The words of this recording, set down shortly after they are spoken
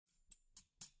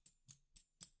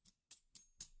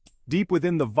Deep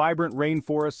within the vibrant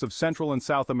rainforests of Central and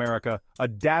South America, a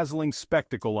dazzling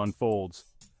spectacle unfolds.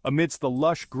 Amidst the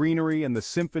lush greenery and the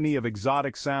symphony of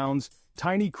exotic sounds,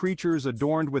 tiny creatures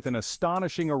adorned with an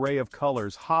astonishing array of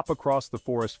colors hop across the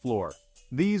forest floor.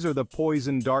 These are the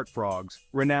poison dart frogs,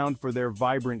 renowned for their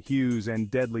vibrant hues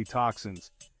and deadly toxins.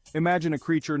 Imagine a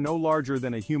creature no larger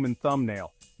than a human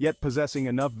thumbnail, yet possessing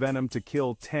enough venom to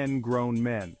kill 10 grown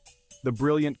men. The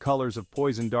brilliant colors of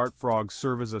poison dart frogs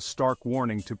serve as a stark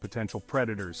warning to potential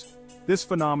predators. This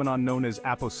phenomenon known as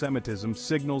aposematism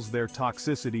signals their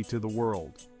toxicity to the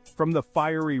world. From the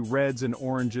fiery reds and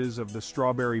oranges of the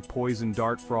strawberry poison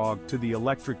dart frog to the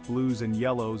electric blues and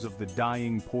yellows of the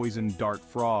dying poison dart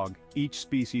frog, each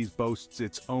species boasts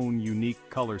its own unique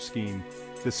color scheme.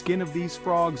 The skin of these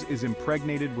frogs is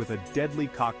impregnated with a deadly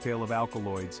cocktail of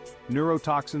alkaloids,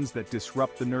 neurotoxins that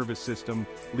disrupt the nervous system,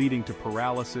 leading to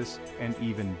paralysis and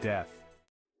even death.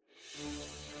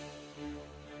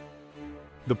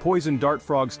 The poison dart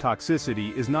frog's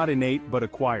toxicity is not innate but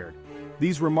acquired.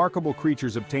 These remarkable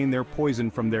creatures obtain their poison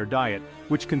from their diet,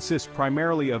 which consists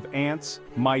primarily of ants,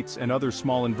 mites, and other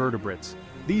small invertebrates.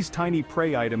 These tiny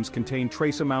prey items contain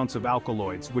trace amounts of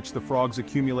alkaloids, which the frogs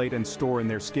accumulate and store in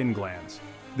their skin glands.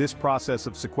 This process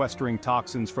of sequestering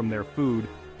toxins from their food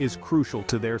is crucial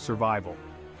to their survival.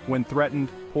 When threatened,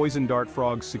 poison dart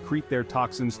frogs secrete their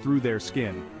toxins through their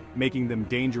skin, making them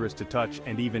dangerous to touch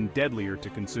and even deadlier to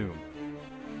consume.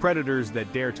 Predators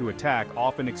that dare to attack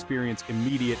often experience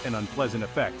immediate and unpleasant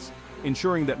effects,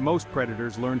 ensuring that most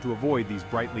predators learn to avoid these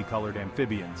brightly colored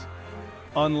amphibians.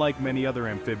 Unlike many other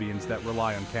amphibians that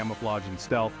rely on camouflage and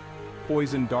stealth,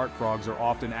 poison dart frogs are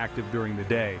often active during the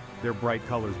day, their bright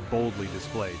colors boldly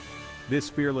displayed. This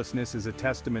fearlessness is a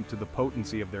testament to the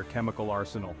potency of their chemical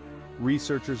arsenal.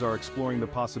 Researchers are exploring the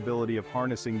possibility of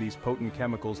harnessing these potent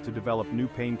chemicals to develop new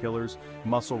painkillers,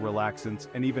 muscle relaxants,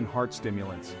 and even heart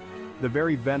stimulants. The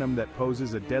very venom that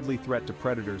poses a deadly threat to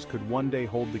predators could one day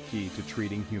hold the key to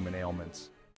treating human ailments.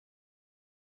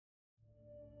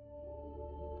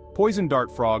 Poison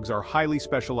dart frogs are highly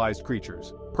specialized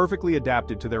creatures, perfectly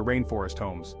adapted to their rainforest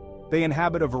homes. They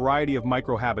inhabit a variety of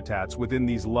microhabitats within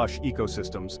these lush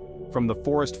ecosystems, from the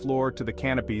forest floor to the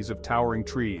canopies of towering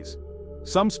trees.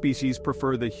 Some species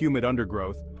prefer the humid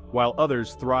undergrowth, while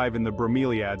others thrive in the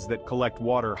bromeliads that collect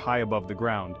water high above the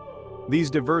ground.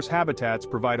 These diverse habitats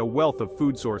provide a wealth of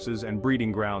food sources and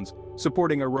breeding grounds,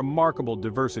 supporting a remarkable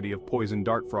diversity of poison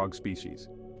dart frog species.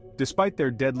 Despite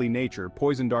their deadly nature,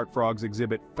 poison dart frogs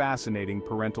exhibit fascinating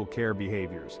parental care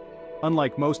behaviors.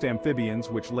 Unlike most amphibians,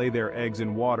 which lay their eggs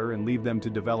in water and leave them to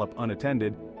develop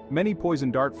unattended, many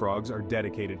poison dart frogs are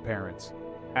dedicated parents.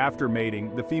 After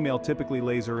mating, the female typically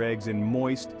lays her eggs in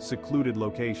moist, secluded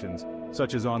locations,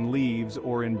 such as on leaves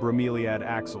or in bromeliad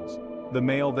axils. The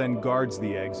male then guards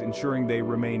the eggs, ensuring they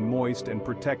remain moist and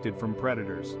protected from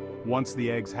predators. Once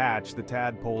the eggs hatch, the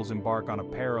tadpoles embark on a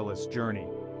perilous journey.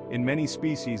 In many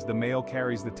species, the male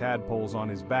carries the tadpoles on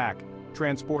his back,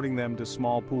 transporting them to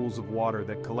small pools of water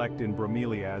that collect in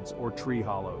bromeliads or tree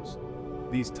hollows.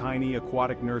 These tiny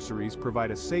aquatic nurseries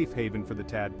provide a safe haven for the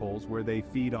tadpoles where they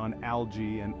feed on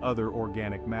algae and other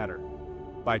organic matter.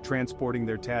 By transporting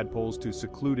their tadpoles to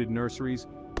secluded nurseries,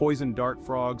 poison dart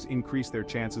frogs increase their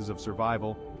chances of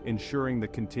survival, ensuring the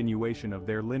continuation of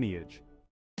their lineage.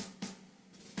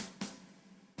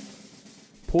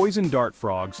 Poison dart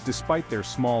frogs, despite their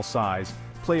small size,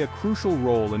 play a crucial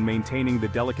role in maintaining the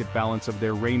delicate balance of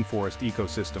their rainforest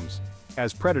ecosystems.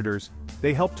 As predators,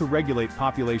 they help to regulate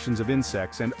populations of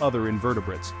insects and other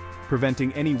invertebrates,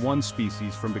 preventing any one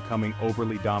species from becoming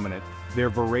overly dominant. Their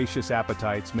voracious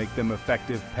appetites make them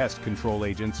effective pest control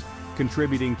agents,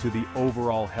 contributing to the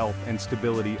overall health and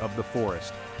stability of the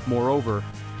forest. Moreover,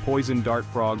 poison dart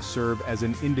frogs serve as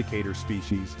an indicator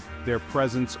species, their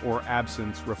presence or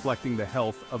absence reflecting the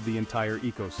health of the entire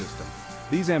ecosystem.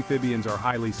 These amphibians are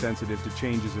highly sensitive to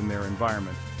changes in their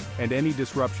environment, and any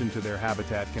disruption to their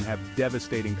habitat can have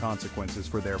devastating consequences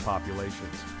for their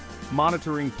populations.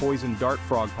 Monitoring poison dart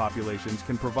frog populations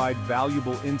can provide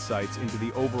valuable insights into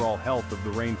the overall health of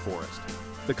the rainforest.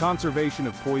 The conservation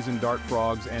of poison dart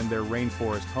frogs and their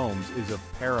rainforest homes is of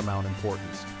paramount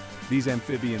importance. These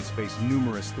amphibians face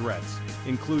numerous threats,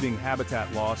 including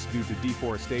habitat loss due to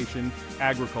deforestation,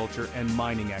 agriculture, and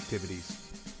mining activities.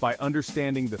 By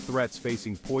understanding the threats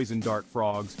facing poison dart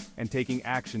frogs and taking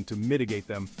action to mitigate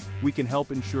them, we can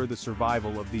help ensure the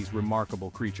survival of these remarkable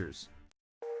creatures.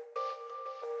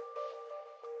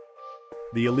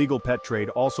 The illegal pet trade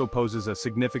also poses a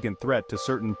significant threat to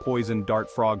certain poison dart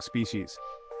frog species.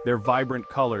 Their vibrant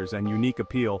colors and unique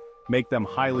appeal make them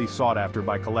highly sought after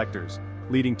by collectors,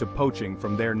 leading to poaching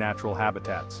from their natural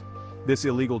habitats. This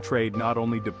illegal trade not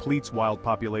only depletes wild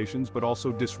populations but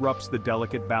also disrupts the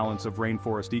delicate balance of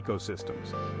rainforest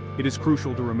ecosystems. It is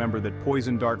crucial to remember that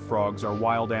poison dart frogs are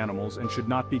wild animals and should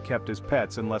not be kept as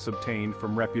pets unless obtained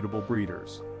from reputable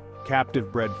breeders.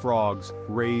 Captive-bred frogs,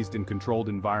 raised in controlled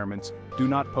environments, do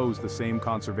not pose the same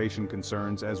conservation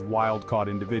concerns as wild-caught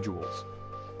individuals.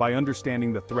 By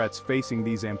understanding the threats facing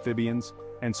these amphibians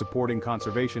and supporting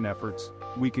conservation efforts,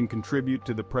 we can contribute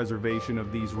to the preservation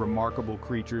of these remarkable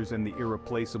creatures and the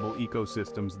irreplaceable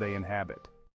ecosystems they inhabit.